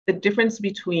the difference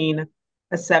between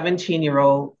a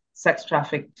 17-year-old sex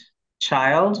trafficked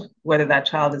child, whether that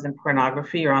child is in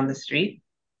pornography or on the street,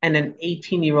 and an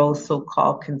 18-year-old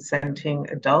so-called consenting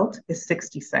adult is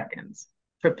 60 seconds.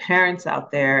 For parents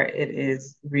out there, it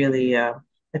is really a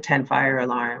 10 fire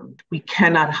alarm. We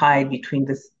cannot hide between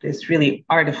this really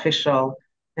artificial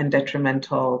and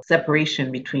detrimental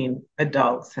separation between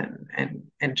adults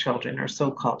and children, or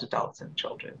so-called adults and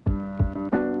children.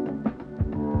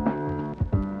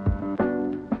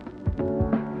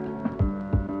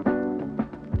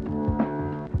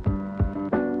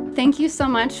 Thank you so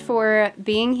much for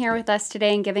being here with us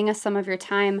today and giving us some of your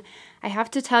time. I have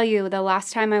to tell you, the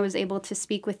last time I was able to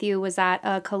speak with you was at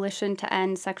a Coalition to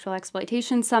End Sexual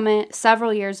Exploitation Summit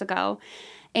several years ago.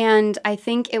 And I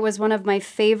think it was one of my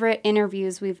favorite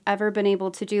interviews we've ever been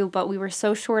able to do, but we were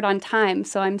so short on time.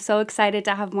 So I'm so excited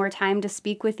to have more time to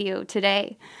speak with you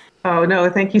today. Oh, no,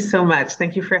 thank you so much.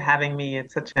 Thank you for having me.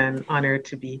 It's such an honor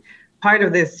to be part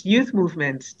of this youth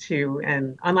movement to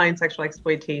end online sexual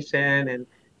exploitation and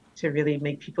to really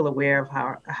make people aware of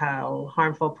how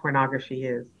harmful pornography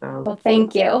is. So Well,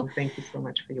 thank you. thank you so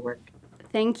much for your work.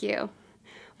 Thank you.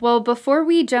 Well, before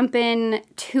we jump in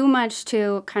too much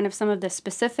to kind of some of the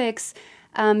specifics,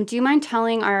 do you mind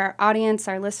telling our audience,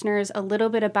 our listeners, a little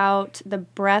bit about the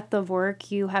breadth of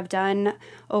work you have done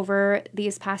over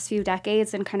these past few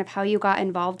decades and kind of how you got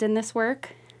involved in this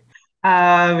work?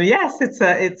 Yes,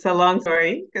 it's a long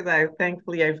story because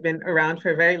thankfully I've been around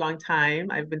for a very long time.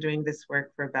 I've been doing this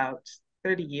work for about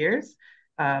 30 years,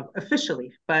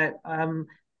 officially. But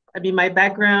I mean, my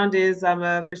background is I'm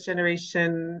a first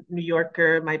generation New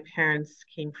Yorker. My parents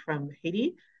came from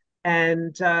Haiti,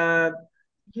 and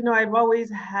I've always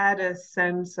had a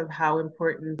sense of how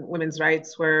important women's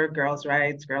rights were, girls'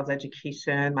 rights, girls'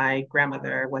 education. My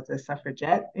grandmother was a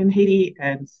suffragette in Haiti.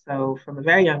 And so from a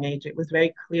very young age, it was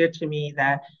very clear to me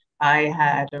that I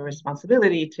had a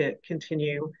responsibility to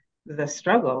continue the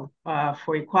struggle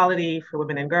for equality for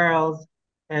women and girls,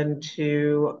 and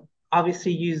to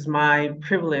obviously use my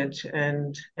privilege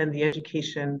and the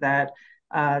education that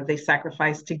they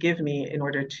sacrificed to give me in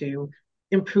order to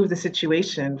improve the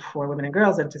situation for women and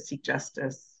girls and to seek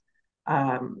justice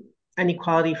and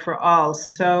equality for all.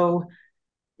 So,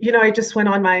 I just went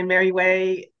on my merry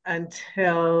way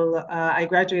until I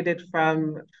graduated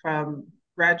from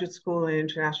graduate school in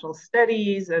international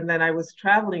studies, and then I was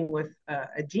traveling with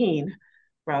a dean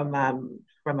from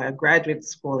a graduate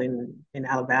school in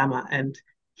Alabama, and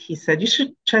he said, "You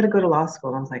should try to go to law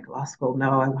school." And I was like, "Law school?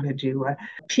 No, I want to do a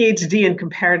PhD in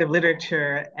comparative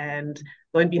literature." And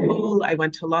lo and behold, I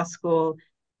went to law school,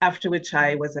 after which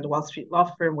I was at a Wall Street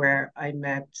law firm where I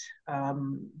met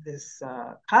this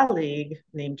colleague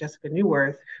named Jessica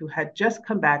Newworth, who had just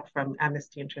come back from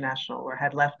Amnesty International, or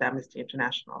had left Amnesty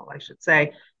International, I should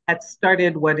say, had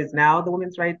started what is now the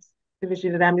Women's Rights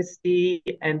Division at Amnesty.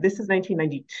 And this is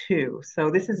 1992.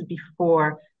 So this is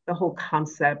before the whole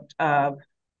concept of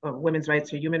women's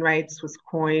rights or human rights was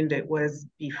coined. It was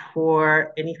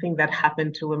before anything that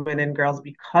happened to women and girls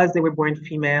because they were born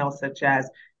female, such as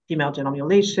female genital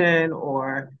mutilation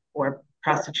or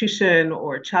prostitution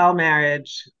or child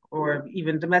marriage or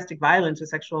even domestic violence or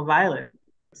sexual violence.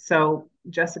 So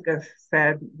Jessica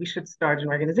said we should start an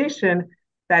organization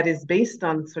that is based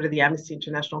on sort of the Amnesty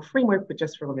International framework, but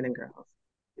just for women and girls.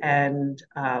 And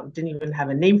didn't even have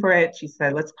a name for it. She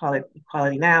said, "Let's call it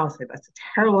Equality Now." I said, "That's a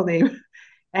terrible name."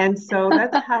 And so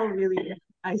that's how really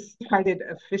I started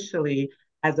officially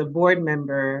as a board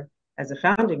member, as a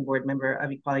founding board member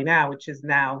of Equality Now, which is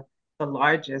now the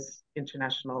largest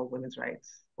international women's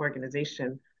rights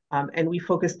organization. And we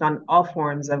focused on all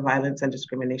forms of violence and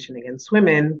discrimination against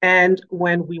women. And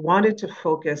when we wanted to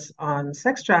focus on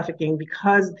sex trafficking,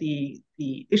 because the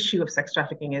issue of sex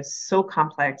trafficking is so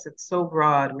complex, it's so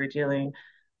broad, we're dealing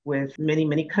with many,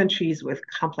 many countries, with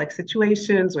complex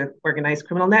situations, with organized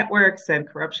criminal networks and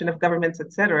corruption of governments,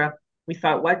 et cetera, we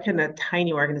thought, what can a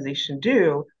tiny organization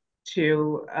do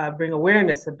to bring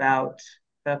awareness about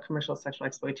the commercial sexual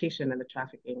exploitation and the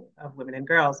trafficking of women and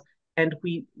girls? And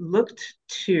we looked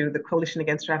to the Coalition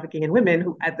Against Trafficking in Women,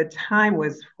 who at the time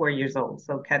was 4 years old.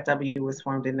 So CATW was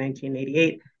formed in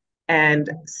 1988. And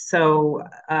so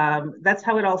that's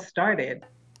how it all started.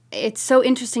 It's so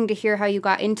interesting to hear how you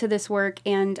got into this work,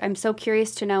 and I'm so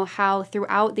curious to know how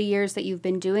throughout the years that you've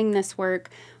been doing this work,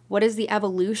 what is the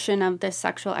evolution of this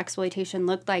sexual exploitation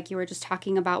looked like? You were just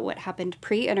talking about what happened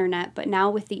pre-internet, but now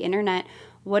with the internet,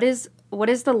 what is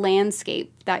the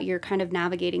landscape that you're kind of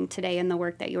navigating today in the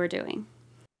work that you're doing?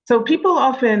 So people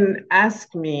often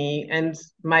ask me and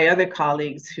my other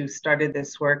colleagues who started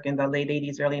this work in the late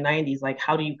 80s, early 90s, like,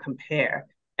 how do you compare?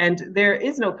 And there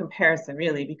is no comparison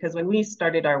really, because when we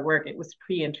started our work, it was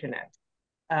pre-internet.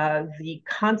 The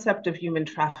concept of human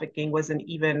trafficking wasn't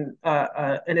even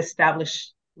an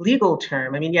established legal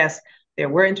term. I mean, yes, there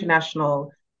were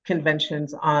international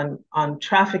conventions on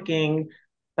trafficking,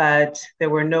 but there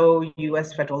were no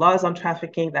US federal laws on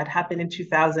trafficking. That happened in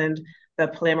 2000. The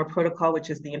Palermo Protocol, which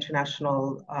is the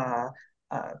international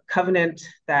covenant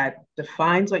that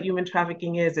defines what human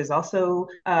trafficking is also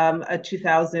a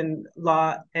 2000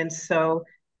 law. And so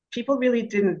people really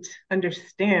didn't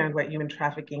understand what human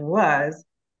trafficking was.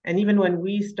 And even when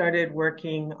we started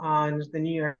working on the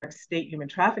New York State human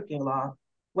trafficking law,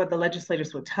 what the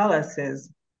legislators would tell us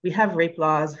is we have rape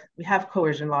laws, we have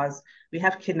coercion laws, we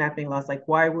have kidnapping laws. Like,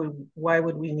 why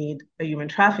would we need a human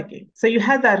trafficking? So you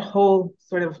had that whole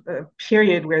sort of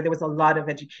period where there was a lot of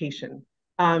education.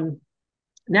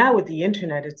 Now with the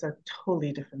internet, it's a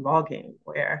totally different ballgame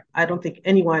where I don't think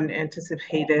anyone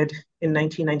anticipated in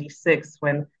 1996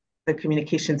 when the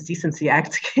Communications Decency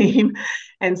Act came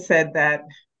and said that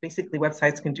basically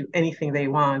websites can do anything they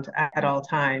want at all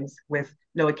times with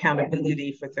no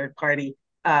accountability for third party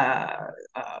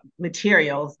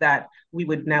materials, that we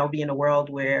would now be in a world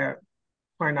where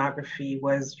pornography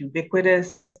was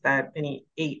ubiquitous, that any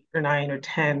 8 or 9 or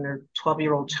 10 or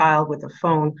 12-year-old child with a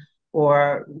phone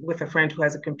or with a friend who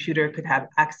has a computer could have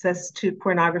access to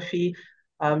pornography.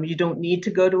 You don't need to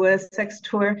go to a sex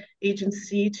tour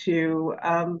agency to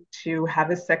have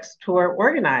a sex tour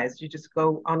organized. You just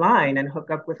go online and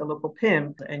hook up with a local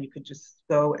pimp, and you could just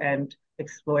go and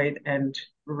exploit and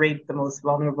rape the most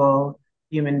vulnerable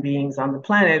human beings on the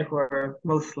planet, who are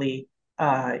mostly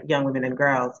young women and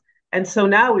girls. And so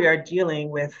now we are dealing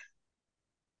with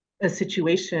a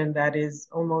situation that is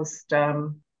almost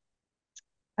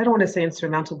I don't want to say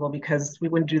insurmountable, because we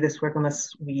wouldn't do this work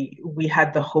unless we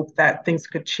had the hope that things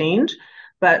could change.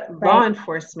 But law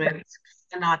enforcement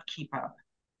cannot keep up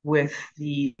with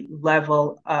the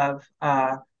level of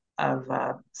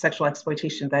sexual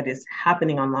exploitation that is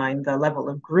happening online, the level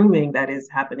of grooming that is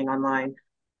happening online.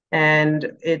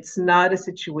 And it's not a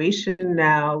situation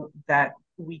now that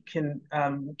we can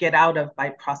get out of by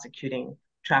prosecuting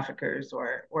traffickers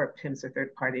or pimps or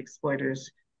third-party exploiters.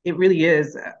 It really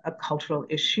is a cultural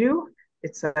issue.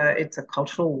 It's a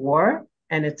cultural war,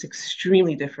 and it's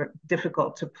extremely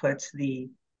difficult to put the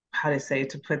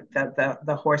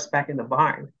horse back in the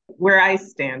barn. Where I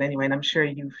stand anyway, and I'm sure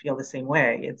you feel the same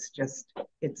way.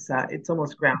 It's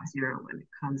almost ground zero when it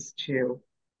comes to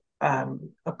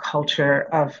a culture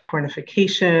of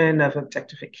pornification, of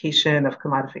objectification, of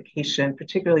commodification,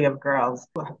 particularly of girls.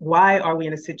 Why are we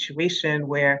in a situation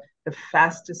where the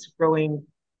fastest growing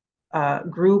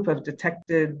group of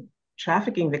detected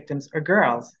trafficking victims are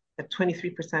girls, at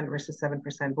 23% versus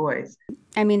 7% boys?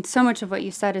 I mean, so much of what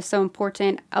you said is so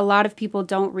important. A lot of people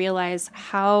don't realize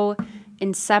how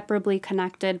inseparably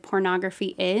connected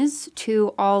pornography is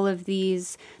to all of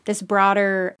this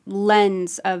broader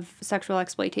lens of sexual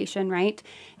exploitation, right?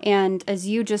 And as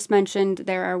you just mentioned,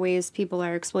 there are ways people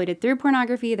are exploited through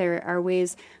pornography. There are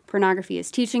ways pornography is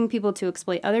teaching people to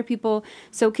exploit other people.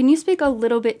 So can you speak a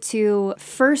little bit to,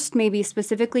 first, maybe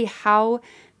specifically how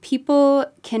people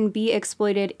can be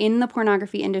exploited in the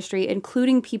pornography industry,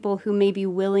 including people who maybe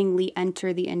willingly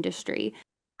enter the industry?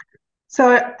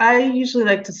 So I usually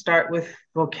like to start with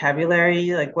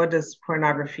vocabulary, like what does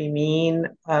pornography mean?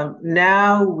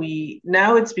 Now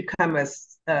it's become a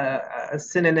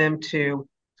synonym to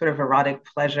sort of erotic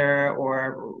pleasure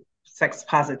or sex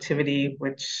positivity,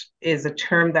 which is a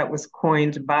term that was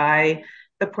coined by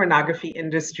the pornography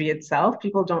industry itself.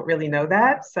 People don't really know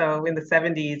that. So in the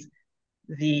 70s,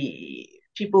 the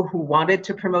people who wanted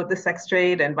to promote the sex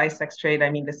trade, and by sex trade, I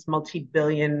mean this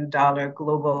multi-billion-dollar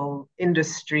global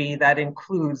industry that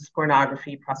includes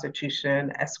pornography,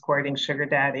 prostitution, escorting, sugar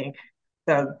dadding,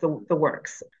 the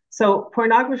works. So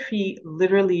pornography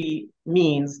literally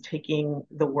means, taking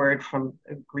the word from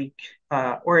Greek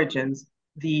origins,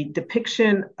 the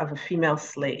depiction of a female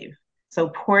slave. So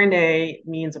porne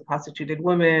means a prostituted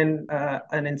woman,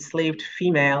 an enslaved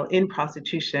female in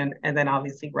prostitution, and then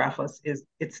obviously graphos is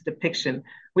its depiction,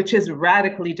 which is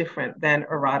radically different than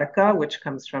erotica, which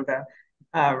comes from the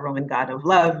Roman god of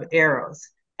love, Eros.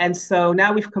 And so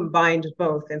now we've combined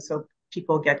both, and so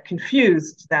people get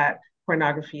confused that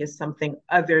pornography is something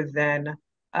other than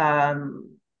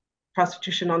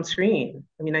prostitution on screen.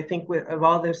 I mean, I think of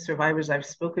all the survivors I've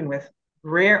spoken with,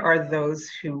 rare are those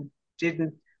who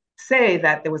didn't say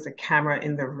that there was a camera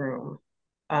in the room.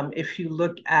 If you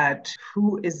look at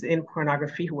who is in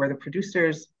pornography, who are the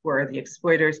producers, who are the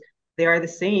exploiters, they are the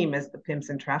same as the pimps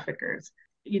and traffickers.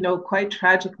 You know, quite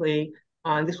tragically,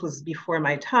 this was before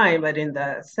my time, but in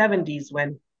the 70s,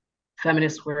 when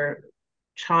feminists were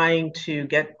trying to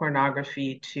get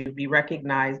pornography to be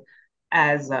recognized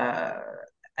as a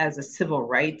civil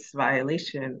rights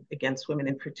violation against women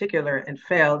in particular, and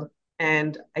failed.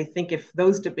 And I think if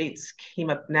those debates came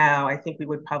up now, I think we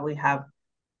would probably have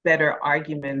better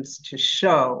arguments to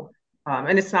show,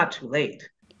 and it's not too late.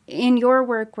 In your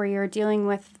work where you're dealing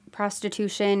with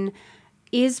prostitution,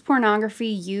 is pornography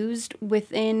used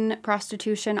within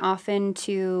prostitution often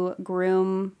to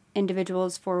groom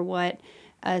individuals for what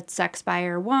a sex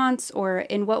buyer wants, or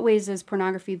in what ways is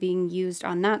pornography being used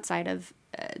on that side of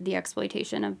the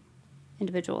exploitation of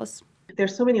individuals?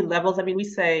 There's so many levels. I mean, we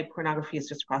say pornography is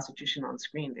just prostitution on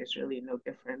screen. There's really no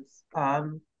difference.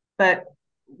 But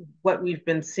what we've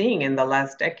been seeing in the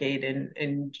last decade,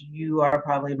 and you are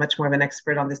probably much more of an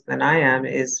expert on this than I am,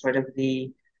 is sort of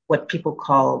the what people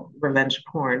call revenge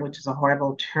porn, which is a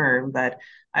horrible term, but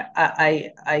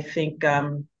I think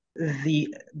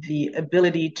the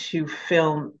ability to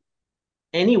film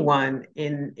anyone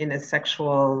in a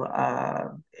sexual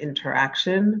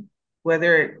interaction,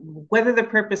 whether the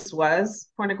purpose was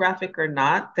pornographic or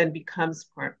not, then becomes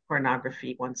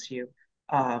pornography once you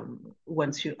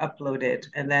upload it.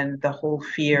 And then the whole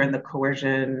fear and the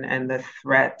coercion and the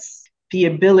threats, the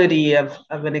ability of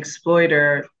an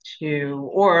exploiter to,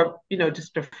 or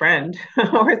just a friend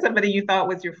or somebody you thought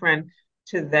was your friend,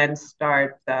 to then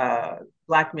start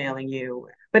blackmailing you.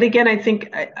 But again, I think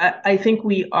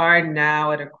we are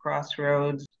now at a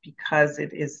crossroads because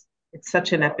it's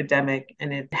such an epidemic,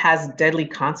 and it has deadly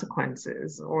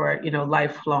consequences, or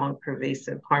lifelong,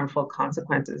 pervasive, harmful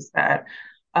consequences that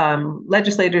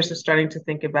legislators are starting to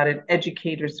think about it.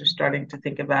 Educators are starting to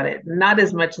think about it, not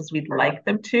as much as we'd like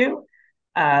them to.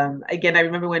 Again, I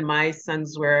remember when my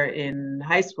sons were in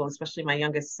high school, especially my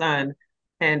youngest son,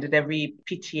 and at every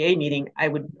PTA meeting, I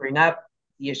would bring up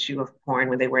the issue of porn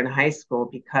when they were in high school,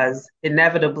 because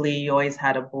inevitably you always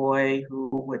had a boy who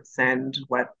would send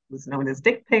what was known as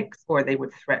dick pics, or they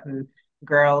would threaten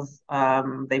girls.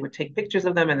 They would take pictures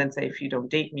of them and then say, if you don't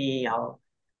date me, I'll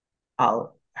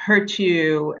hurt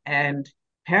you. And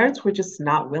parents were just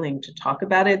not willing to talk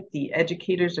about it. The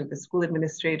educators or the school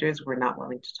administrators were not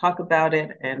willing to talk about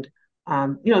it. And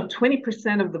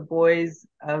 20% of the boys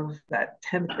of that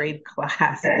 10th grade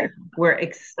class were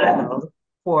expelled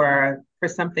for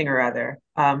something or other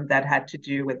that had to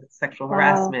do with sexual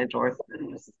harassment or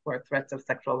threats of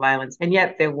sexual violence. And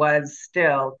yet there was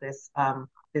still this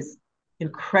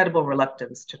incredible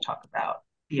reluctance to talk about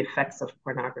the effects of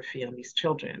pornography on these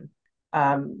children.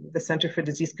 The Center for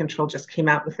Disease Control just came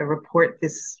out with a report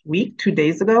this week, 2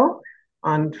 days ago,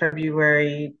 on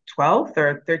February 12th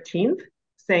or 13th,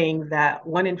 saying that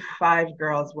 1 in 5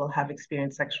 girls will have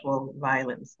experienced sexual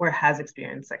violence or has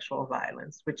experienced sexual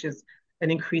violence, which is an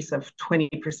increase of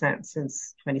 20%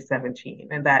 since 2017.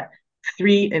 And that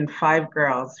 3 in 5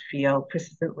 girls feel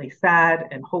persistently sad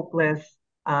and hopeless,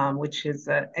 which is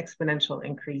an exponential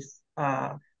increase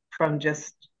from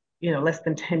just less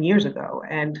than 10 years ago.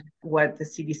 And what the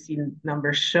CDC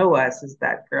numbers show us is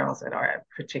that girls that are at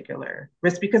particular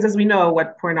risk, because as we know,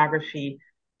 what pornography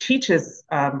teaches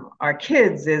our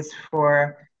kids is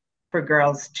for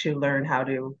girls to learn how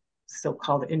to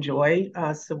so-called enjoy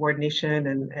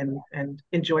subordination and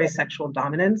enjoy sexual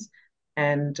dominance.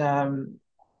 And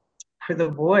for the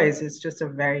boys, it's just a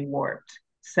very warped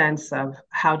sense of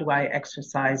how do I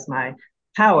exercise my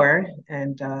power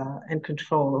and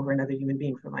control over another human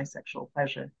being for my sexual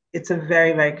pleasure. It's a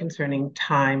very, very concerning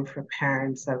time for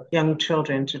parents of young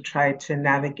children to try to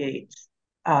navigate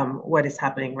what is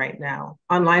happening right now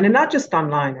online, and not just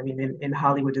online, I mean, in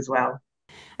Hollywood as well.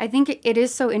 I think it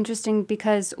is so interesting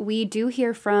because we do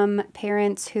hear from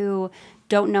parents who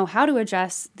don't know how to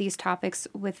address these topics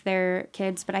with their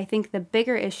kids, but I think the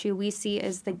bigger issue we see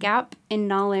is the gap in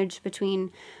knowledge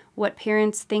between what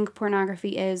parents think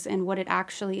pornography is and what it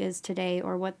actually is today,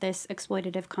 or what this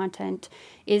exploitative content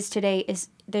is today. Is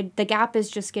the gap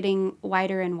is just getting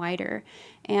wider and wider.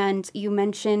 And you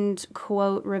mentioned,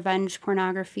 quote, revenge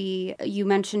pornography. You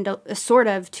mentioned a sort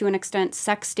of, to an extent,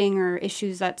 sexting, or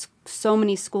issues that so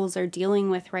many schools are dealing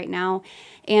with right now.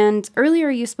 And earlier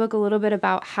you spoke a little bit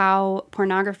about how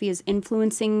pornography is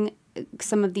influencing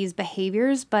some of these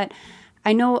behaviors, but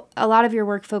I know a lot of your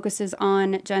work focuses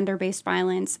on gender-based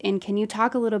violence, and can you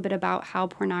talk a little bit about how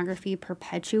pornography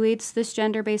perpetuates this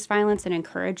gender-based violence and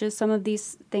encourages some of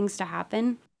these things to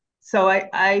happen? So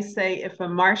I say, if a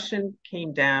Martian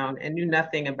came down and knew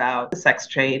nothing about the sex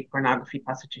trade, pornography,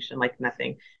 prostitution, like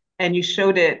nothing, and you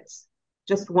showed it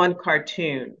just one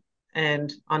cartoon,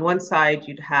 and on one side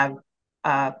you'd have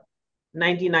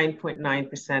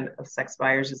 99.9% of sex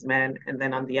buyers as men, and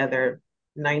then on the other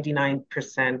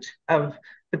 99% of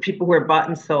the people who are bought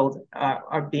and sold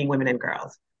are being women and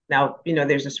girls. Now,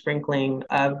 there's a sprinkling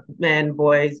of men,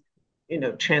 boys,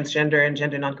 transgender and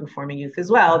gender nonconforming youth as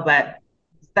well, but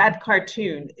that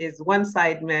cartoon is one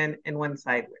side men and one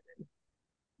side women.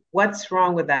 What's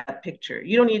wrong with that picture?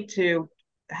 You don't need to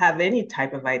have any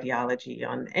type of ideology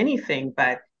on anything,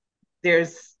 but the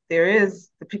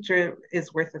picture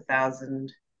is worth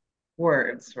 1,000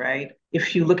 words, right?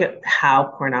 If you look at how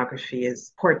pornography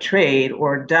is portrayed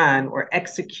or done or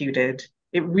executed,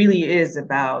 it really is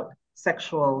about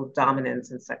sexual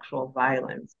dominance and sexual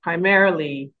violence,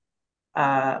 primarily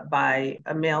by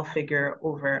a male figure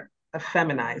over a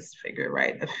feminized figure,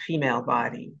 right? A female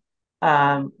body.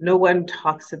 No one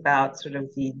talks about sort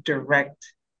of the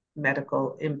direct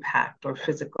medical impact or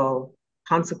physical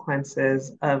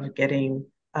consequences of getting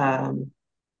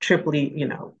triply,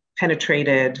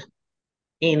 penetrated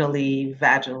anally,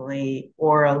 vaginally,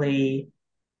 orally,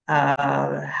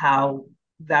 how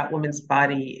that woman's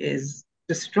body is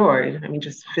destroyed. I mean,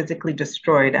 just physically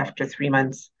destroyed after 3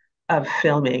 months of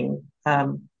filming,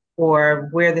 or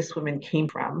where this woman came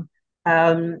from.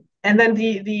 And then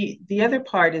the other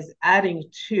part is adding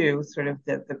to sort of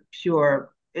the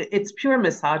pure, it's pure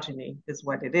misogyny is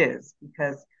what it is,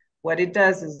 because what it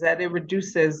does is that it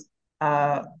reduces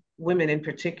women in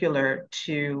particular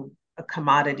to a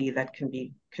commodity that can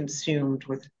be consumed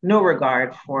with no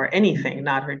regard for anything,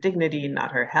 not her dignity,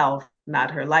 not her health,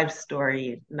 not her life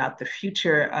story, not the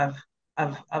future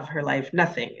of her life,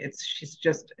 nothing. She's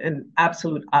just an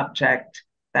absolute object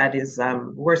that is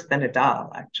worse than a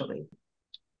doll, actually.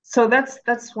 So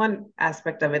that's one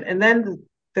aspect of it. And then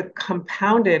the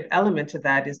compounded element to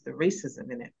that is the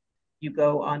racism in it. You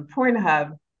go on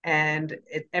Pornhub and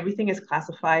everything is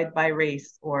classified by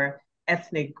race or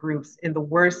ethnic groups in the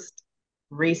worst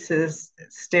racist,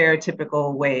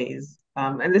 stereotypical ways.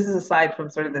 And this is aside from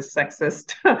sort of the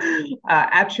sexist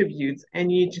attributes. And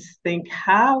you just think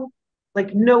how,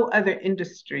 like, no other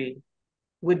industry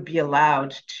would be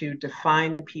allowed to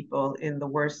define people in the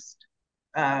worst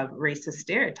racist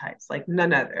stereotypes, like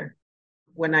none other.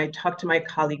 When I talk to my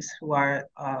colleagues who are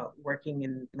working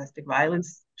in domestic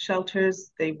violence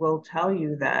shelters, they will tell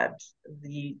you that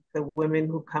the women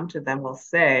who come to them will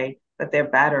say that their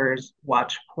batterers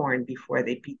watch porn before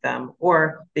they beat them,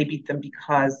 or they beat them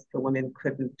because the women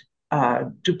couldn't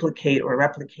duplicate or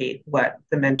replicate what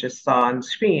the men just saw on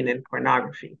screen in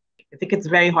pornography. I think it's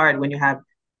very hard when you have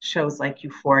shows like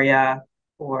Euphoria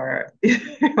or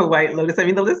White Lotus. I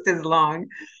mean, the list is long,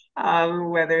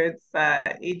 whether it's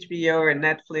HBO or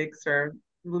Netflix or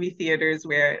movie theaters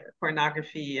where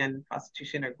pornography and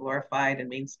prostitution are glorified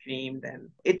and mainstreamed. And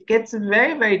it gets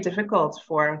very, very difficult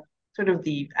for sort of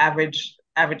the average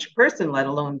person, let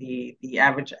alone the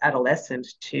average adolescent,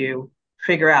 to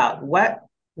figure out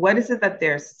what is it that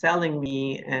they're selling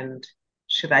me, and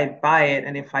should I buy it?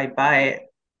 And if I buy it,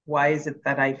 why is it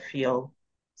that I feel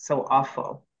so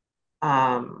awful,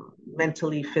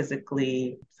 mentally,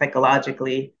 physically,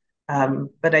 psychologically?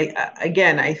 But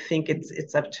I think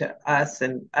it's up to us,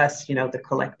 the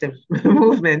collective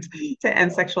movement, to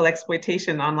end sexual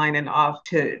exploitation online and off,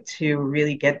 to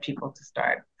really get people to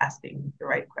start asking the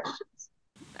right questions.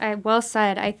 Well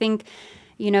said. I think,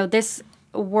 this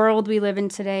world we live in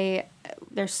today,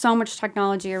 there's so much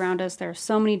technology around us. There are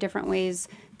so many different ways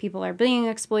people are being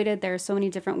exploited. There are so many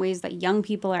different ways that young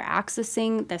people are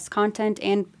accessing this content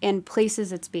and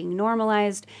places it's being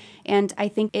normalized. And I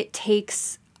think it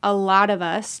takes a lot of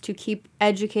us to keep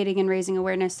educating and raising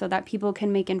awareness so that people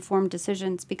can make informed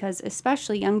decisions, because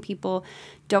especially young people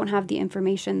don't have the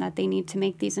information that they need to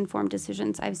make these informed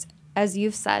decisions, as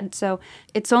you've said. So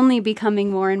it's only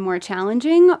becoming more and more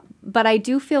challenging, but I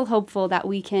do feel hopeful that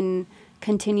we can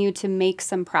continue to make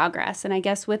some progress. And I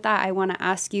guess with that, I want to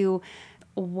ask you,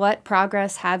 what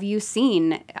progress have you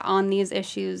seen on these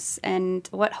issues, and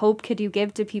what hope could you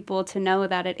give to people to know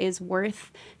that it is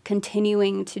worth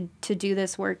continuing to do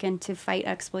this work and to fight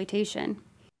exploitation?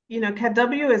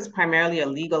 CATW is primarily a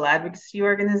legal advocacy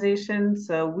organization,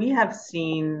 so we have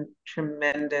seen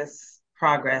tremendous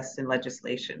progress in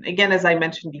legislation. Again, as I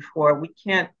mentioned before, we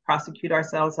can't prosecute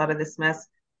ourselves out of this mess.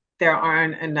 There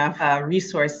aren't enough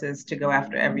resources to go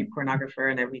after every pornographer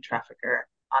and every trafficker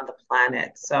on the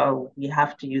planet. So we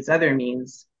have to use other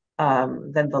means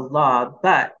than the law.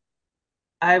 But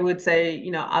I would say,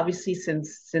 obviously,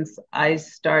 since I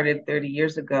started 30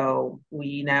 years ago,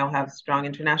 we now have strong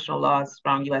international laws,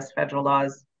 strong US federal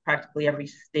laws. Practically every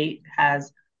state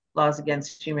has laws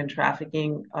against human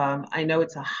trafficking. I know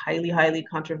it's a highly, highly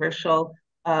controversial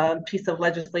piece of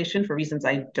legislation for reasons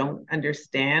I don't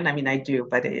understand. I mean, I do,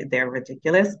 but they're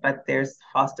ridiculous. But there's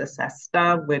FOSTA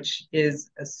SESTA, which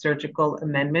is a surgical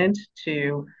amendment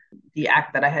to the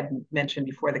act that I had mentioned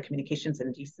before, the Communications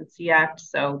and Decency Act.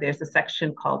 So there's a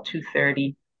section called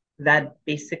 230 that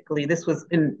basically this was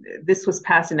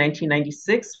passed in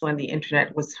 1996 when the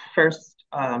internet was first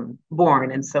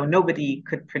born, and so nobody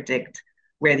could predict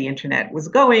where the internet was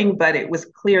going, but it was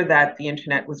clear that the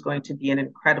internet was going to be an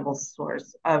incredible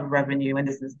source of revenue and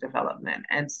business development.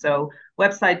 And so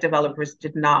website developers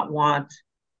did not want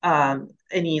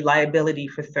any liability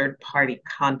for third party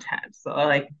content. So,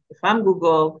 like if I'm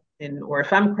Google or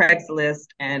if I'm Craigslist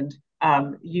and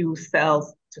you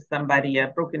sell to somebody a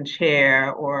broken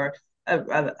chair or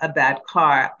a bad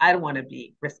car, I don't want to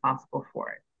be responsible for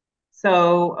it.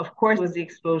 So, of course, it was the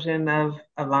explosion of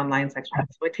online sexual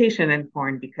exploitation and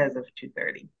porn because of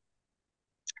 230.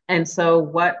 And so,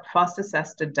 what FOSTA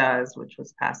SESTA does, which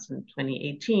was passed in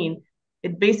 2018,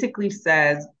 it basically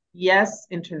says, yes,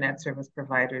 internet service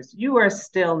providers, you are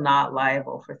still not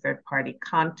liable for third party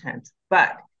content.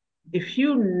 But if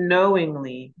you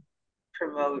knowingly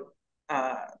promote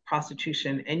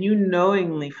prostitution and you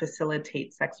knowingly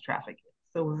facilitate sex trafficking,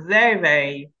 so very,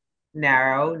 very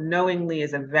narrow. Knowingly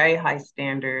is a very high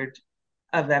standard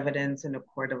of evidence in a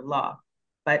court of law.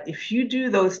 But if you do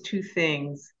those two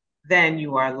things, then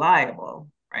you are liable,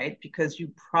 right? Because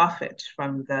you profit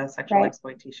from the sexual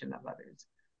exploitation of others.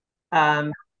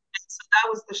 So that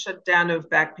was the shutdown of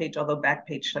Backpage, although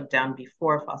Backpage shut down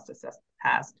before FOSTA SESTA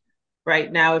passed.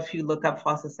 Right now, if you look up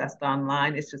FOSTA SESTA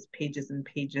online, it's just pages and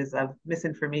pages of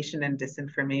misinformation and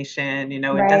disinformation.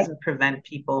 It doesn't prevent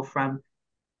people from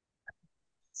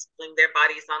spilling their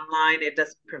bodies online. It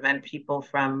doesn't prevent people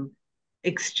from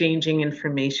exchanging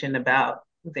information about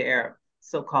their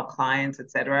so-called clients, et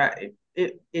cetera.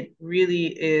 It really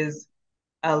is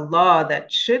a law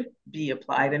that should be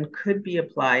applied and could be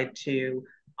applied to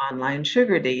online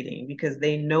sugar dating because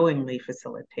they knowingly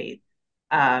facilitate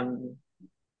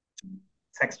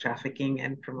sex trafficking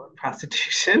and promote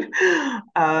prostitution.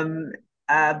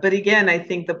 But again, I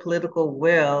think the political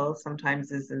will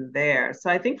sometimes isn't there. So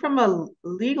I think from a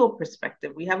legal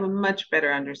perspective, we have a much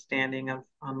better understanding of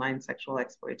online sexual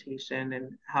exploitation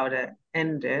and how to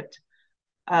end it.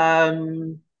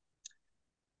 And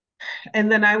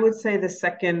then I would say the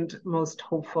second most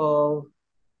hopeful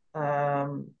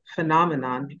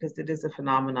phenomenon, because it is a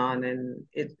phenomenon, and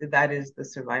that is the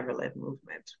survivor-led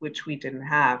movement, which we didn't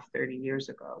have 30 years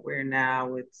ago, where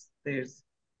now it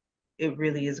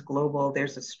really is global.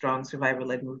 There's a strong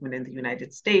survivor-led movement in the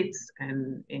United States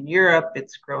and in Europe.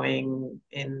 It's growing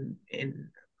in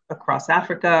across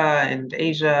Africa and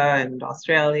Asia and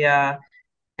Australia.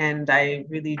 And I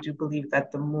really do believe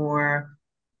that the more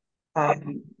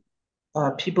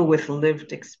people with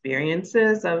lived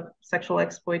experiences of sexual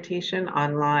exploitation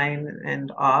online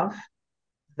and off,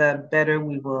 the better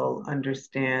we will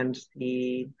understand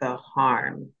the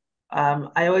harm.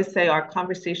 I always say our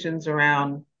conversations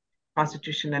around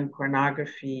prostitution and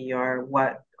pornography are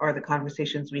the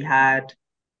conversations we had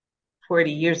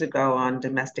 40 years ago on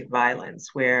domestic violence,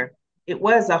 where it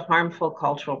was a harmful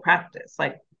cultural practice.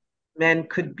 Like men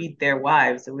could beat their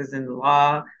wives. It was in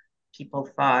law. People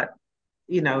thought,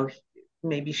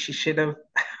 maybe she should have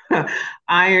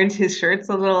ironed his shirts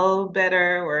a little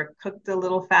better or cooked a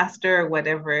little faster or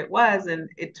whatever it was. And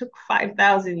it took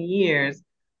 5,000 years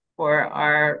for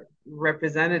our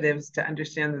representatives to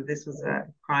understand that this was a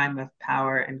crime of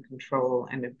power and control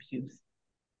and abuse.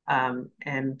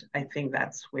 And I think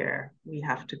that's where we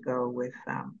have to go with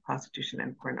prostitution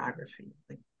and pornography.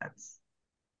 Like that's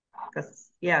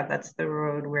the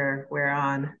road we're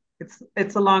on.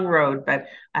 It's a long road, but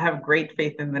I have great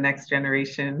faith in the next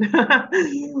generation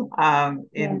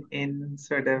in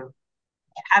sort of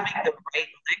having the right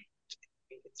language.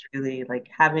 It's really like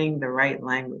having the right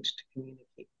language to communicate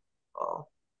with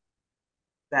people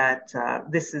that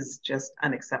this is just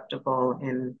unacceptable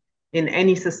in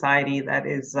any society that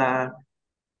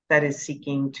is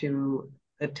seeking to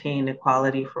attain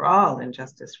equality for all and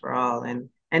justice for all,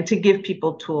 and to give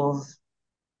people tools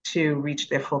to reach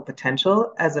their full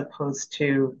potential as opposed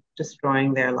to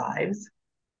destroying their lives.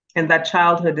 And that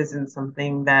childhood isn't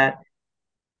something that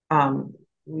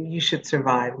you should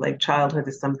survive. Like childhood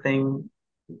is something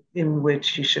in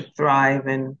which you should thrive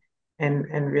and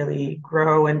really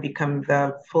grow and become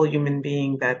the full human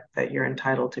being that you're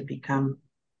entitled to become.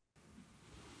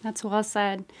 That's well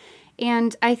said.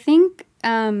 And I think,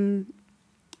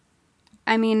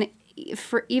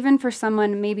 even for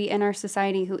someone maybe in our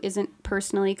society who isn't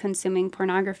personally consuming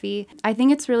pornography, I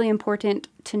think it's really important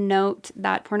to note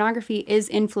that pornography is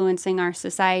influencing our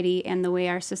society and the way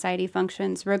our society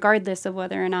functions, regardless of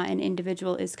whether or not an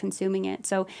individual is consuming it.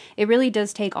 So it really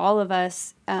does take all of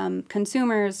us,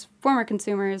 consumers, former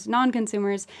consumers,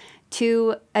 non-consumers,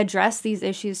 to address these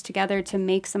issues together to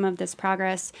make some of this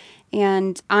progress.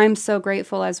 And I'm so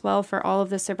grateful as well for all of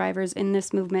the survivors in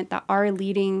this movement that are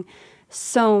leading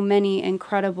so many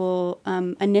incredible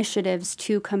initiatives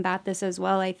to combat this as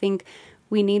well. I think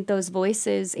we need those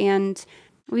voices, and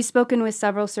we've spoken with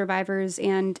several survivors,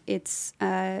 and it's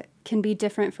can be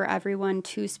different for everyone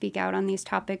to speak out on these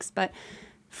topics. But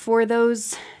for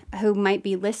those who might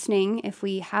be listening, if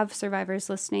we have survivors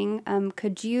listening,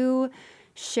 could you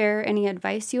share any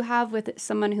advice you have with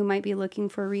someone who might be looking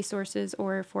for resources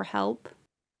or for help?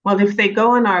 Well, if they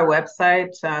go on our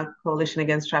website, Coalition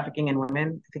Against Trafficking in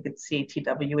Women, I think it's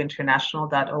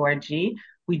catwinternational.org,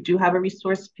 we do have a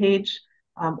resource page.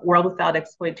 World Without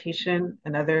Exploitation,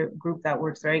 another group that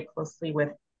works very closely with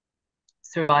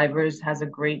survivors, has a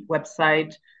great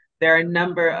website. There are a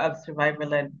number of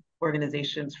survivor-led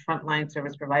organizations, frontline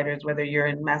service providers, whether you're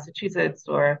in Massachusetts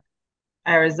or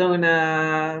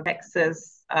Arizona,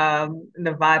 Texas,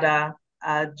 Nevada,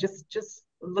 just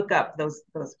look up those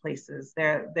places.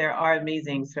 There are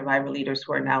amazing survivor leaders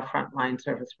who are now frontline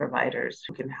service providers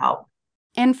who can help.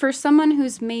 And for someone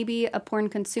who's maybe a porn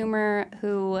consumer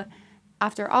who,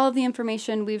 after all of the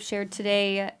information we've shared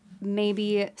today,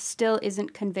 maybe still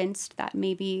isn't convinced that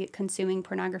maybe consuming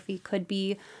pornography could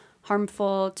be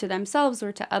harmful to themselves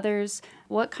or to others,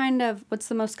 what's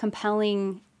the most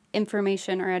compelling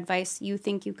information or advice you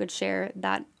think you could share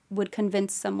that would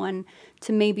convince someone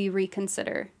to maybe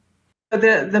reconsider?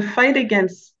 The fight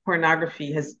against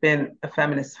pornography has been a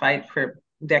feminist fight for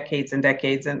decades and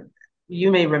decades. And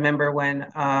you may remember when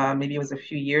maybe it was a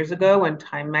few years ago when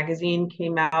Time magazine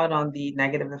came out on the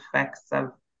negative effects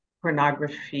of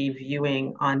pornography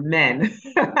viewing on men.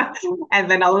 And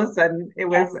then all of a sudden it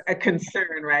was a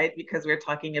concern, right? Because we're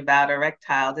talking about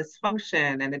erectile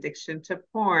dysfunction and addiction to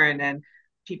porn and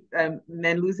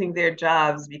men losing their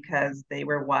jobs because they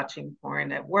were watching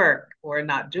porn at work or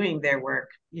not doing their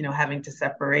work, having to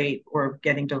separate or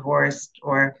getting divorced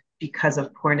or because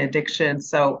of porn addiction.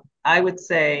 So I would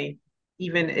say,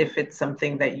 even if it's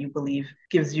something that you believe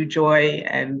gives you joy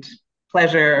and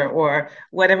pleasure or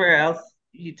whatever else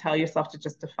you tell yourself to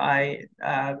justify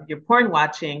your porn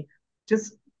watching,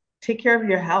 just take care of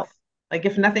your health. Like,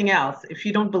 if nothing else, if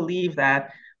you don't believe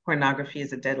that pornography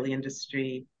is a deadly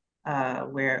industry,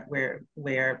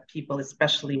 where people,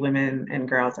 especially women and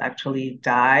girls, actually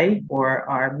die or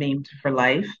are maimed for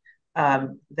life,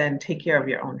 then take care of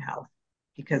your own health,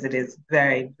 because it is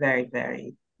very, very,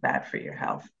 very bad for your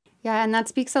health. Yeah, and that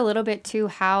speaks a little bit to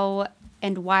how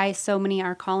and why so many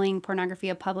are calling pornography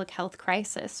a public health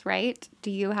crisis, right? Do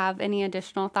you have any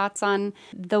additional thoughts on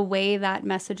the way that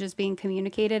message is being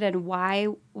communicated and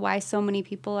why so many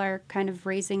people are kind of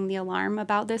raising the alarm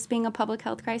about this being a public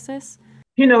health crisis?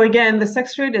 Again, the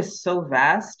sex trade is so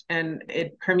vast and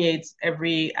it permeates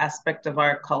every aspect of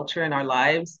our culture and our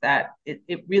lives that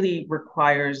it really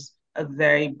requires a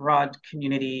very broad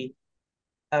community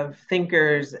of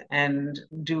thinkers and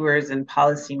doers and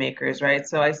policymakers, right?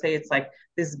 So I say it's like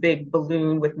this big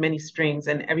balloon with many strings,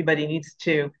 and everybody needs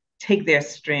to take their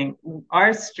string.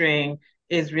 Our string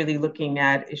is really looking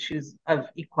at issues of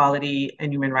equality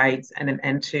and human rights and an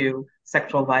end to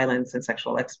sexual violence and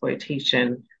sexual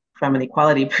exploitation from an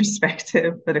equality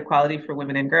perspective, but equality for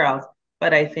women and girls.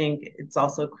 But I think it's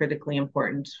also critically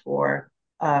important for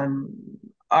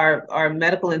our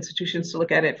medical institutions to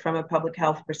look at it from a public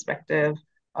health perspective.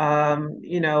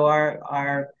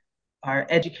 Our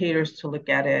educators to look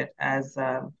at it as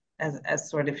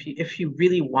sort of, if you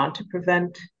really want to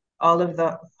prevent all of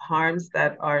the harms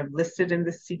that are listed in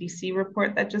the CDC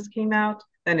report that just came out,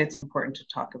 then it's important to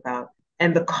talk about.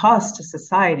 And the cost to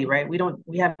society, right?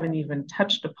 We haven't even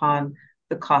touched upon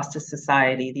the cost to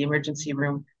society, the emergency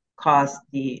room cost,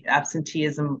 the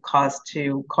absenteeism cost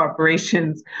to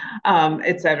corporations,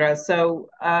 et cetera. So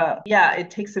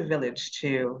it takes a village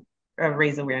to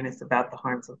raise awareness about the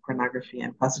harms of pornography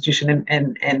and prostitution.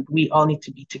 And we all need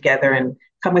to be together and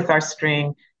come with our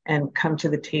string and come to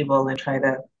the table and try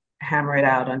to hammer it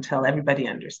out until everybody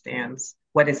understands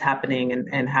what is happening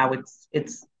and how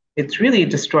it's really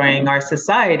destroying our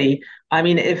society. I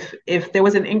mean, if there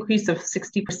was an increase of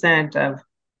 60%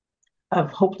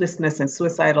 of hopelessness and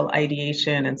suicidal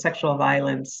ideation and sexual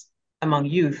violence among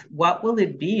youth, what will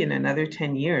it be in another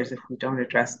 10 years if we don't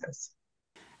address this?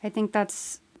 I think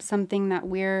that's something that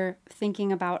we're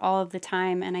thinking about all of the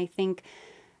time. And I think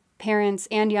parents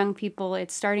and young people,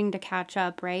 it's starting to catch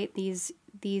up, right?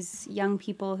 These young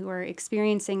people who are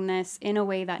experiencing this in a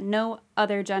way that no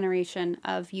other generation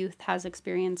of youth has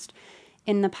experienced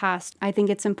in the past. I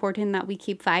think it's important that we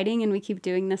keep fighting and we keep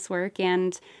doing this work,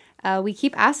 and we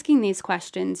keep asking these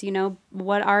questions.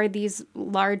 What are these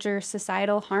larger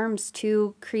societal harms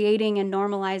to creating and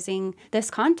normalizing this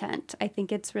content? I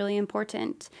think it's really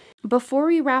important. Before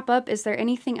we wrap up, is there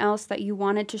anything else that you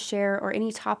wanted to share, or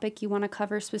any topic you want to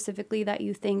cover specifically that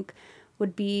you think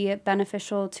would be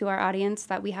beneficial to our audience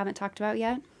that we haven't talked about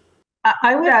yet?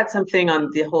 I would add something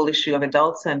on the whole issue of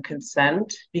adults and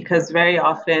consent, because very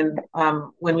often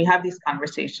when we have these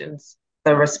conversations,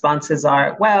 the responses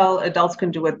are, well, adults can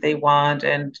do what they want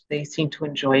and they seem to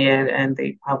enjoy it and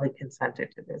they probably consented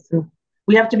to this. And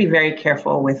we have to be very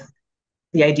careful with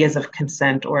the ideas of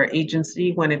consent or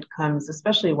agency when it comes,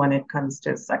 especially when it comes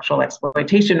to sexual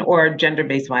exploitation or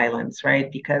gender-based violence,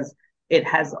 right? Because it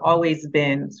has always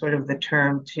been sort of the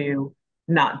term to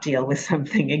not deal with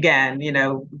something again,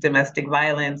 domestic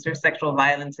violence or sexual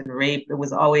violence and rape. It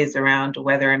was always around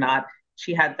whether or not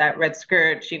she had that red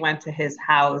skirt, she went to his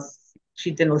house,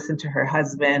 she didn't listen to her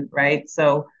husband, right?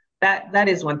 So that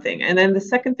is one thing. And then the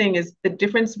second thing is the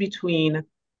difference between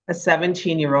a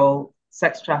 17-year-old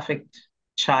sex trafficked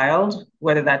child,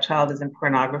 whether that child is in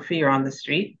pornography or on the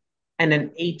street, and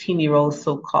an 18-year-old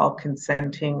so-called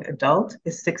consenting adult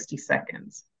is 60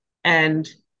 seconds. And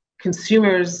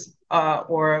consumers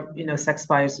or sex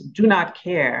buyers do not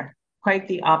care, quite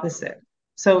the opposite.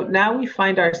 So now we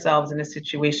find ourselves in a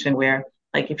situation where,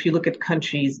 like, if you look at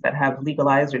countries that have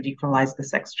legalized or decriminalized the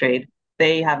sex trade,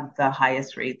 they have the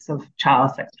highest rates of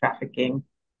child sex trafficking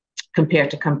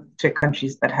compared to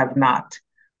countries that have not.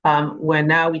 When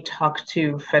now we talk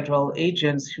to federal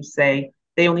agents who say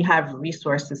they only have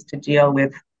resources to deal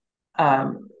with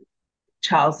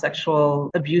child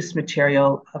sexual abuse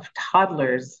material of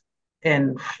toddlers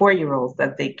and 4-year-olds,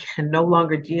 that they can no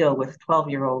longer deal with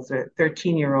 12-year-olds or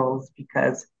 13-year-olds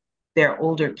because they're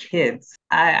older kids.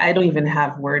 I don't even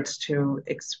have words to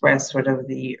express sort of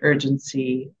the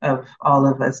urgency of all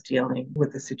of us dealing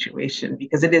with the situation,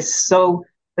 because it is so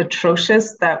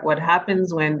atrocious that what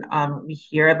happens when we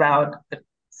hear about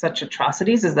such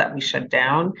atrocities is that we shut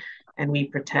down and we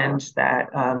pretend that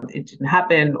it didn't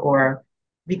happen, or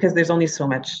because there's only so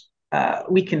much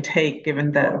we can take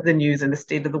given the news and the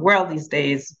state of the world these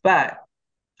days. But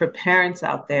for parents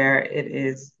out there, it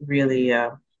is really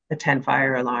a 10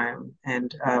 fire alarm.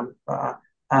 And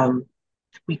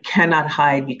we cannot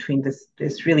hide between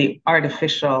this really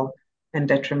artificial and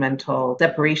detrimental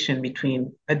separation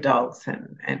between adults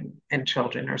and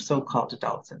children, or so-called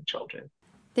adults and children.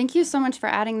 Thank you so much for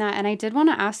adding that. And I did want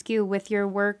to ask you, with your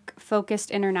work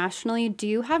focused internationally, do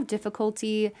you have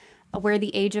difficulty where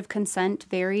the age of consent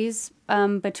varies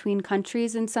between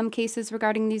countries in some cases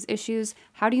regarding these issues?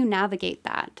 How do you navigate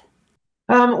that?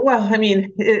 Well, I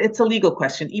mean, it's a legal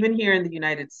question. Even here in the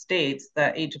United States,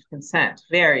 the age of consent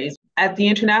varies. At the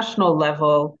international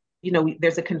level,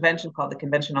 there's a convention called the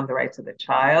Convention on the Rights of the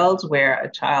Child, where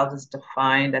a child is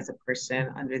defined as a person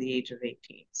under the age of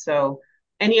 18. So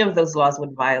any of those laws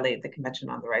would violate the Convention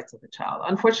on the Rights of the Child.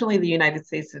 Unfortunately, the United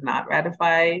States did not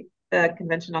ratify the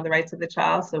Convention on the Rights of the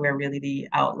Child, so we're really the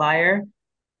outlier.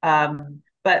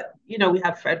 But we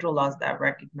have federal laws that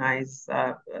recognize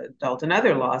adult, and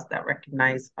other laws that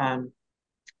recognize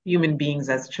human beings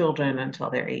as children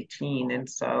until they're 18, and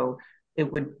so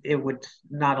it would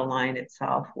not align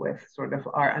itself with sort of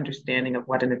our understanding of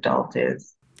what an adult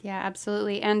is. Yeah,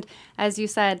 absolutely. And as you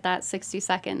said, that 60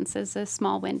 seconds is a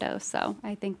small window. So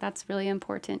I think that's really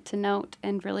important to note,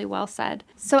 and really well said.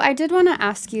 So I did want to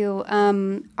ask you,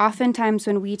 oftentimes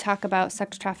when we talk about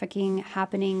sex trafficking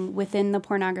happening within the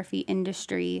pornography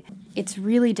industry, it's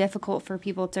really difficult for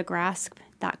people to grasp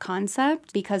that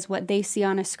concept, because what they see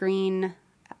on a screen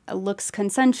looks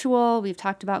consensual. We've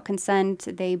talked about consent.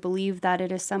 They believe that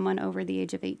it is someone over the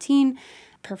age of 18.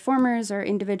 Performers or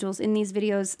individuals in these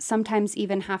videos sometimes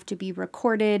even have to be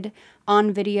recorded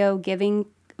on video, giving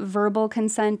verbal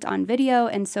consent on video.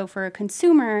 And so for a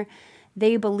consumer,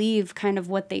 they believe kind of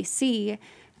what they see.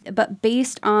 But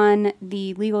based on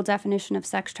the legal definition of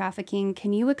sex trafficking,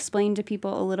 can you explain to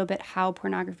people a little bit how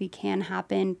pornography can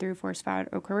happen through force, fraud,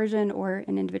 or coercion, or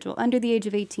an individual under the age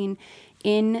of 18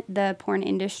 in the porn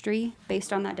industry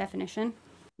based on that definition?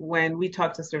 When we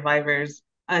talk to survivors,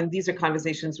 and these are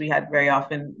conversations we had very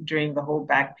often during the whole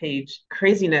Backpage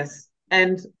craziness,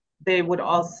 and they would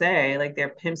all say, like, their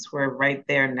pimps were right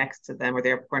there next to them, or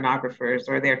their pornographers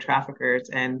or their traffickers,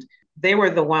 and they were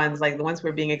the ones, like the ones who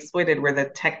were being exploited were the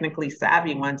technically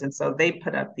savvy ones, and so they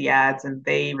put up the ads and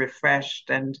they refreshed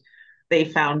and They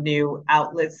found new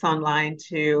outlets online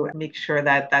to make sure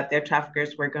that their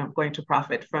traffickers were going to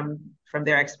profit from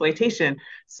their exploitation.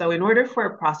 So in order for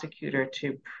a prosecutor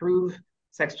to prove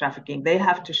sex trafficking, they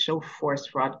have to show force,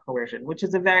 fraud, coercion, which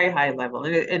is a very high level.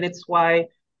 And it's why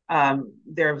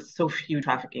there are so few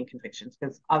trafficking convictions,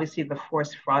 because obviously the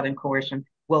force, fraud, and coercion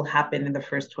will happen in the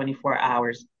first 24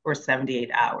 hours or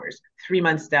 78 hours. 3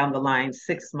 months down the line,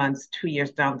 6 months, 2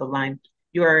 years down the line,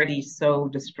 you're already so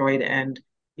destroyed, and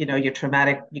you're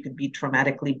traumatic. You could be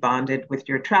traumatically bonded with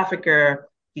your trafficker.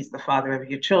 He's the father of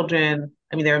your children.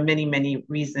 I mean, there are many, many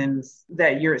reasons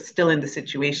that you're still in the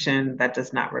situation that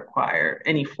does not require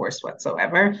any force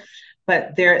whatsoever.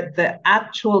 But the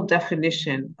actual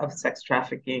definition of sex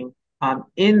trafficking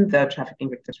in the Trafficking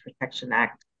Victims Protection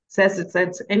Act says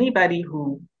it's anybody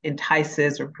who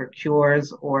entices or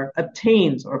procures or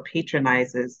obtains or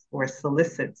patronizes or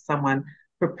solicits someone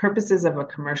for purposes of a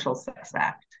commercial sex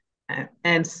act.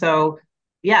 And so,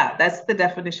 yeah, that's the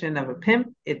definition of a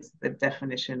pimp. It's the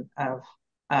definition of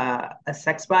a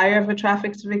sex buyer of a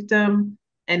trafficked victim.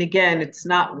 And again, it's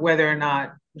not whether or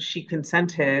not she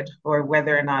consented or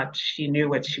whether or not she knew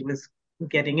what she was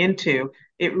getting into.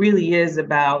 It really is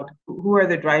about who are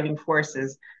the driving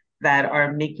forces that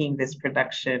are making this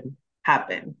production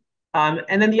happen.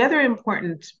 And then the other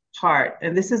important part,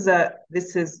 and this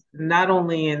is not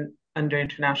only under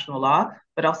international law,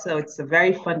 but also it's a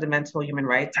very fundamental human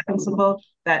rights principle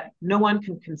that no one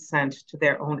can consent to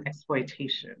their own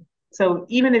exploitation. So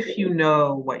even if you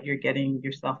know what you're getting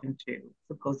yourself into,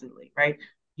 supposedly, right?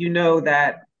 You know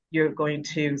that you're going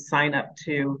to sign up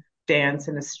to dance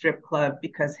in a strip club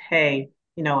because, hey,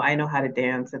 I know how to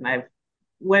dance and I've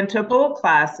went to a pole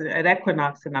class at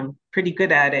Equinox and I'm pretty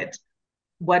good at it.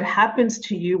 What happens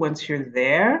to you once you're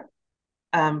there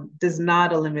does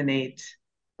not eliminate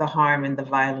the harm and the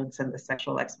violence and the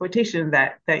sexual exploitation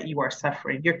that you are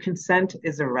suffering. Your consent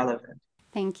is irrelevant.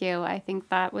 Thank you. I think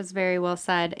that was very well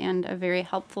said and a very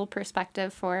helpful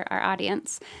perspective for our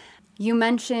audience. You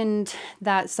mentioned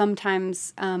that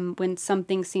sometimes when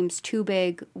something seems too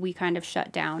big, we kind of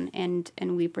shut down and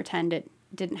we pretend it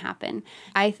didn't happen.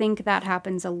 I think that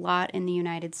happens a lot in the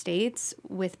United States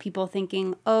with people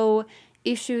thinking, oh,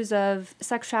 issues of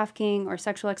sex trafficking or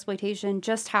sexual exploitation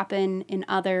just happen in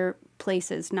other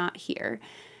places, not here.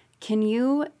 Can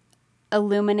you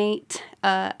illuminate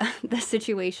the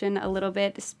situation a little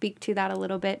bit, speak to that a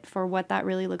little bit for what that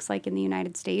really looks like in the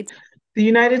United States? The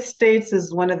United States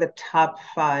is one of the top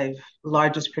 5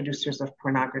 largest producers of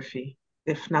pornography,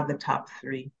 if not the top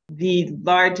 3. The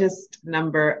largest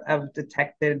number of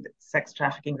detected sex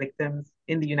trafficking victims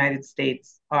in the United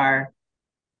States are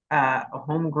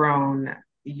homegrown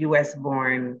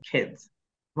US-born kids,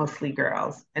 mostly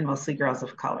girls, and mostly girls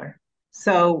of color.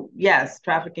 So yes,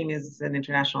 trafficking is an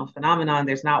international phenomenon.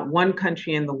 There's not one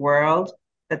country in the world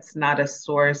that's not a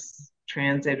source,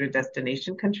 transit, or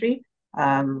destination country.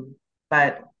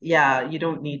 But yeah, you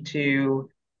don't need to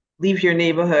leave your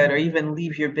neighborhood or even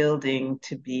leave your building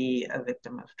to be a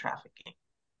victim of trafficking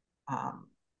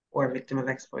or a victim of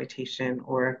exploitation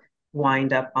or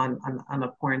wind up on a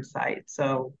porn site.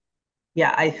 So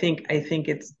yeah, I think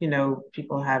it's,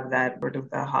 people have that sort of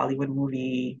the Hollywood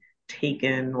movie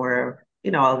Taken or,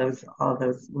 all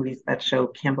those movies that show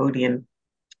Cambodian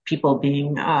people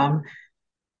being tied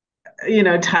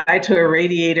to a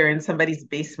radiator in somebody's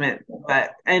basement.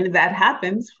 And that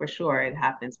happens for sure. It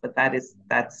happens, but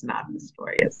that's not the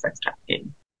story of sex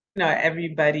trafficking.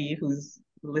 Everybody who's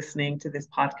listening to this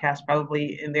podcast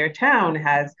probably in their town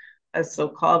has a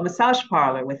so-called massage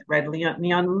parlor with red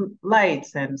neon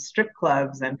lights and strip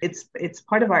clubs, and it's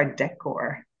part of our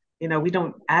decor. We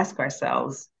don't ask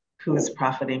ourselves who's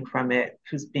profiting from it,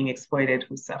 who's being exploited,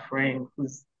 who's suffering,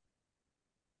 who's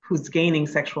gaining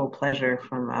sexual pleasure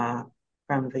from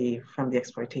the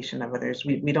exploitation of others.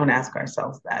 We don't ask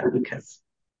ourselves that because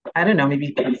I don't know,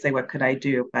 maybe people say, what could I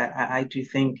do? But I do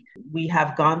think we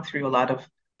have gone through a lot of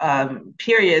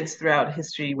periods throughout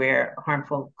history where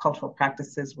harmful cultural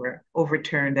practices were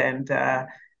overturned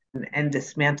and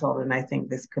dismantled. And I think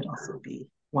this could also be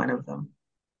one of them.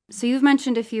 So you've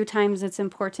mentioned a few times it's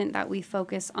important that we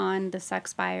focus on the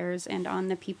sex buyers and on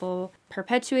the people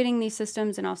perpetuating these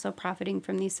systems and also profiting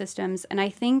from these systems. And I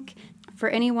think for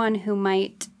anyone who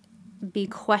might be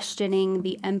questioning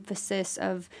the emphasis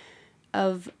of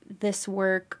this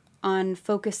work on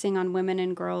focusing on women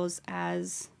and girls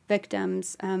as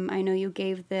victims, I know you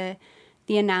gave the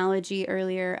analogy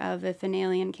earlier of if an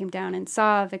alien came down and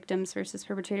saw victims versus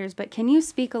perpetrators, but can you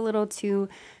speak a little to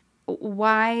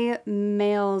why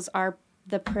males are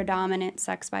the predominant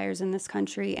sex buyers in this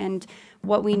country and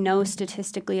what we know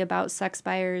statistically about sex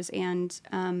buyers and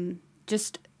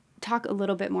just talk a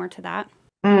little bit more to that?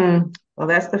 Well,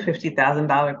 that's the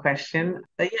 $50,000 question.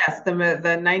 But yes, the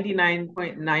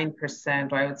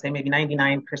 99.9%, or I would say maybe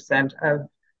 99% of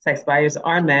sex buyers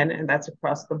are men, and that's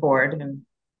across the board and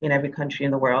in every country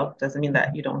in the world. Doesn't mean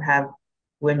that you don't have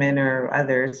women or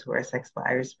others who are sex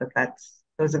buyers, but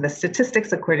those are the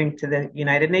statistics according to the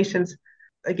United Nations.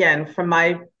 Again, from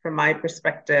my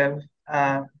perspective,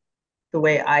 the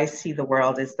way I see the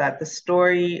world is that the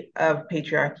story of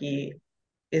patriarchy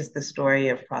is the story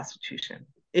of prostitution.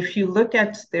 If you look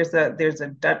at there's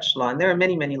a Dutch law, and there are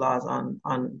many laws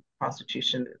on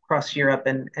prostitution across Europe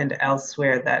and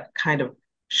elsewhere that kind of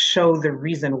show the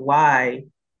reason why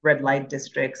red light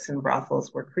districts and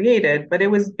brothels were created. But it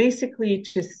was basically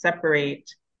to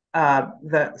separate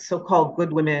the so-called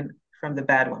good women from the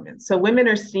bad women. So women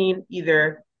are seen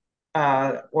either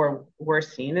or were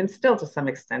seen, and still to some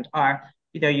extent are,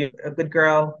 you're a good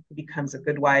girl who becomes a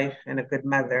good wife and a good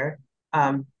mother.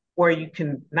 Or you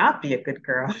can not be a good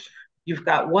girl. You've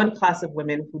got one class of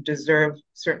women who deserve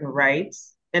certain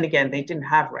rights. And again, they didn't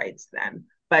have rights then.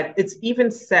 But it's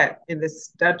even set in this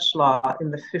Dutch law in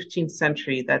the 15th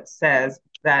century that says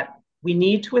that we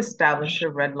need to establish a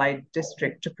red light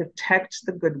district to protect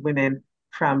the good women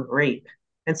from rape.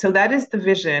 And so that is the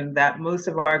vision that most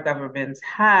of our governments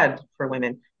had for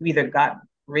women. You either got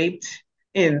raped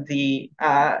in the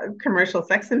commercial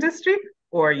sex industry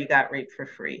or you got raped for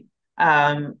free.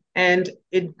 And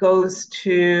it goes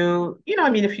to,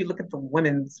 if you look at the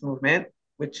women's movement,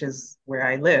 which is where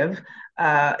I live,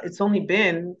 it's only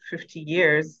been 50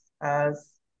 years.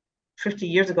 50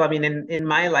 years ago, in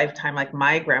my lifetime, like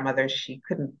my grandmother, she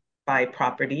couldn't buy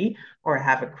property or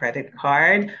have a credit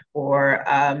card, or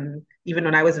even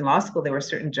when I was in law school, there were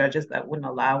certain judges that wouldn't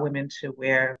allow women to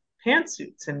wear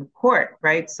pantsuits in court,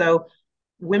 right? So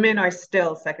women are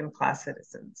still second-class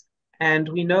citizens. And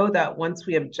we know that once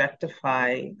we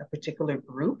objectify a particular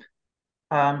group,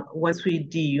 once we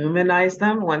dehumanize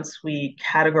them, once we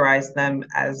categorize them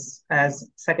as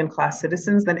second-class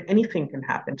citizens, then anything can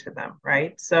happen to them,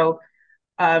 right? So,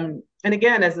 and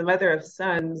again, as a mother of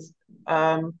sons,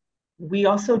 we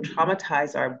also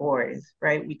traumatize our boys,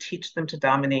 right? We teach them to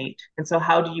dominate. And so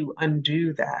how do you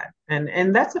undo that?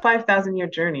 And that's a 5,000-year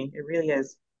journey. It really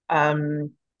is.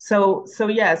 So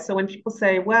when people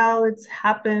say, well, it's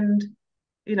happened,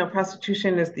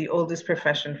 prostitution is the oldest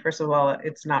profession. First of all,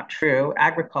 it's not true.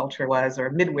 Agriculture was,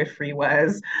 or midwifery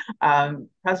was.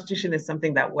 Prostitution is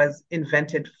something that was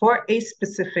invented for a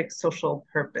specific social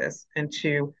purpose and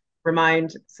to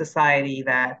remind society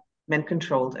that men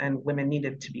controlled and women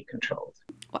needed to be controlled.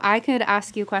 Well, I could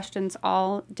ask you questions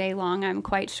all day long, I'm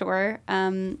quite sure,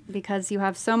 because you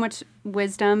have so much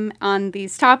wisdom on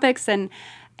these topics, and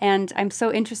I'm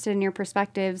so interested in your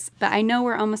perspectives, but I know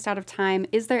we're almost out of time.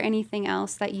 Is there anything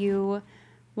else that you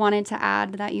wanted to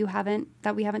add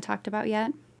that we haven't talked about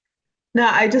yet? No,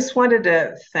 I just wanted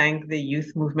to thank the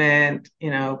youth movement,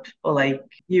 people like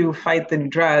you, Fight the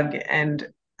Drug, and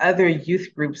other youth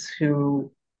groups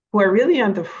who are really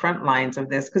on the front lines of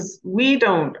this, because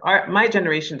my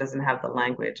generation doesn't have the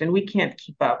language, and we can't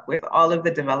keep up with all of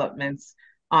the developments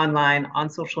online,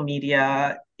 on social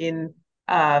media, in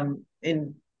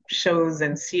shows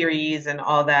and series and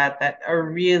all that are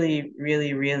really,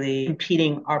 really, really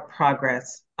impeding our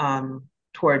progress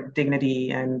toward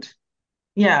dignity and,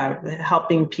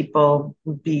 helping people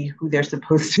be who they're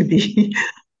supposed to be.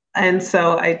 And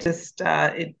so I just,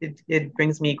 it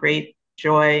brings me great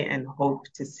joy and hope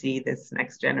to see this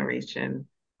next generation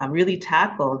really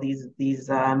tackle these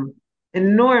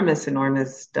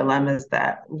enormous dilemmas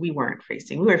that we weren't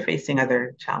facing. We were facing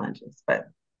other challenges, but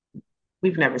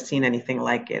we've never seen anything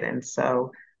like it. And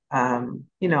so,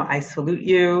 I salute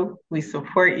you, we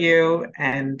support you,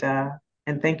 and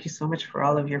thank you so much for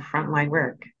all of your frontline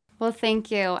work. Well, thank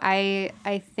you.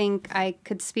 I think I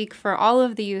could speak for all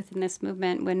of the youth in this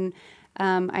movement when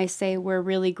I say we're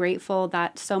really grateful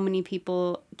that so many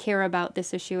people care about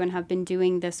this issue and have been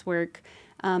doing this work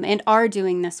and are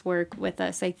doing this work with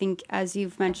us. I think, as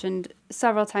you've mentioned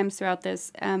several times throughout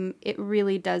this, it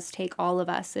really does take all of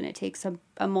us, and it takes a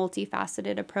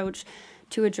multifaceted approach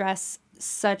to address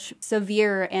such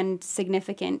severe and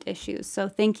significant issues. So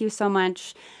thank you so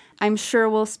much. I'm sure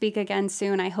we'll speak again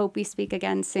soon. I hope we speak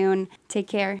again soon. Take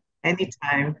care.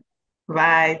 Anytime.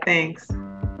 Bye. Thanks.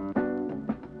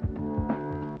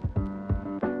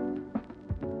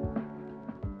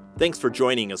 Thanks for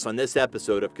joining us on this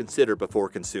episode of Consider Before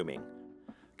Consuming.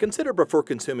 Consider Before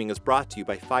Consuming is brought to you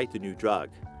by Fight the New Drug.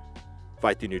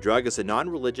 Fight the New Drug is a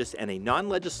non-religious and a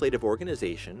non-legislative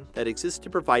organization that exists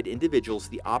to provide individuals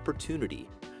the opportunity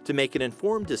to make an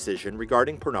informed decision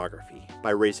regarding pornography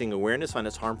by raising awareness on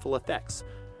its harmful effects,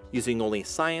 using only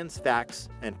science, facts,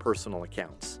 and personal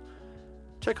accounts.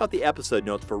 Check out the episode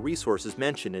notes for resources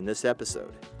mentioned in this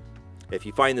episode. If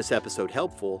you find this episode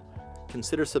helpful,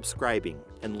 consider subscribing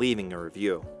and leaving a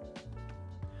review.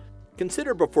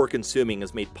 Consider Before Consuming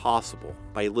is made possible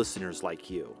by listeners like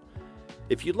you.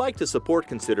 If you'd like to support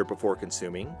Consider Before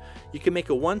Consuming, you can make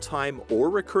a one-time or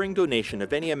recurring donation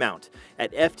of any amount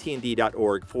at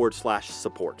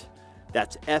ftnd.org/support.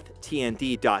 That's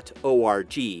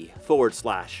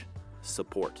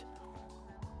ftnd.org/support.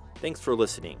 Thanks for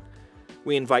listening.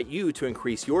 We invite you to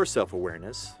increase your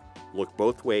self-awareness, look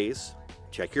both ways,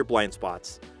 check your blind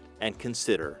spots, and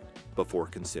consider before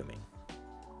consuming.